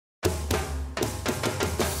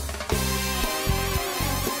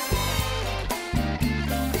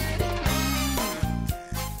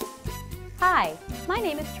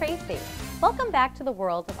name is Tracy. Welcome back to the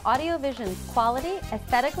world of AudioVision's quality,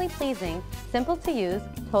 aesthetically pleasing, simple to use,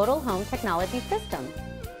 total home technology systems.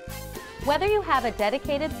 Whether you have a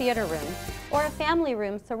dedicated theater room or a family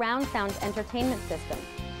room surround sound entertainment system,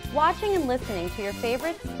 watching and listening to your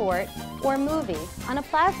favorite sport or movie on a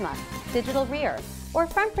plasma, digital rear, or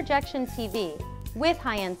front projection TV with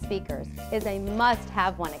high-end speakers is a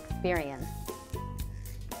must-have one experience.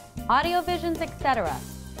 AudioVision's Etc.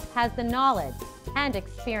 has the knowledge and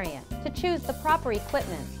experience to choose the proper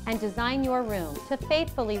equipment and design your room to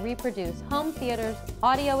faithfully reproduce home theater's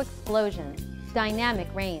audio explosions, dynamic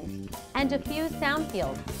range, and diffuse sound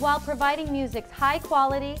fields while providing music's high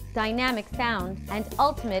quality, dynamic sound, and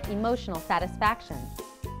ultimate emotional satisfaction.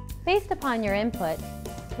 Based upon your input,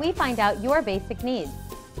 we find out your basic needs,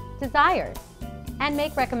 desires, and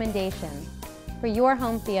make recommendations for your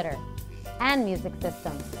home theater and music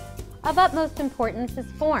system. Of utmost importance is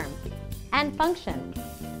form and function,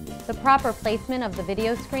 the proper placement of the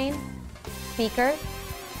video screen, speakers,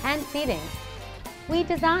 and seating. We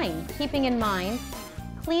design keeping in mind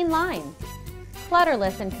clean lines,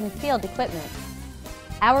 clutterless and concealed equipment.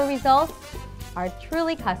 Our results are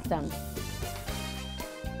truly custom.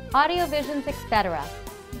 AudioVision's Etc.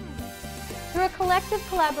 Through a collective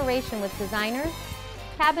collaboration with designers,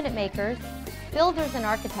 cabinet makers, builders, and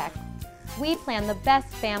architects, we plan the best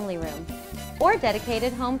family room or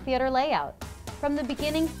dedicated home theater layout, from the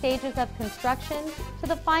beginning stages of construction to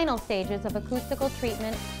the final stages of acoustical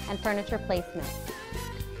treatment and furniture placement.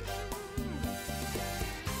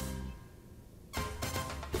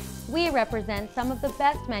 We represent some of the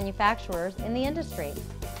best manufacturers in the industry.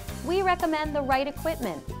 We recommend the right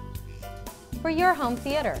equipment for your home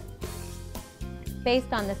theater,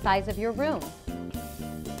 based on the size of your room,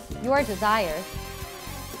 your desires,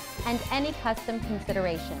 and any custom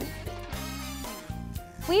considerations.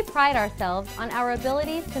 We pride ourselves on our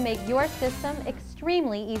ability to make your system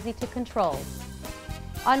extremely easy to control.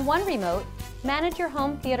 On one remote, manage your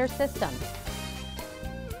home theater system,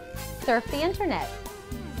 surf the internet,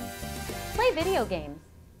 play video games,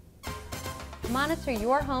 monitor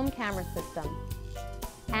your home camera system,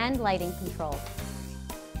 and lighting control.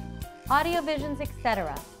 AudioVision's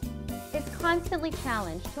Etc. is constantly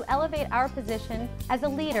challenged to elevate our position as a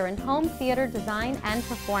leader in home theater design and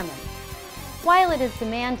performance. While it is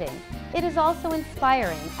demanding, it is also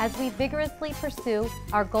inspiring as we vigorously pursue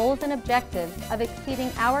our goals and objectives of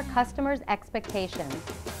exceeding our customers' expectations.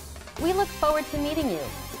 We look forward to meeting you,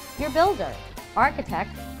 your builder,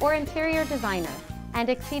 architect, or interior designer, and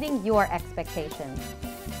exceeding your expectations.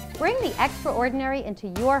 Bring the extraordinary into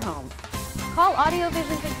your home. Call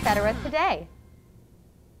AudioVision's Etc. today.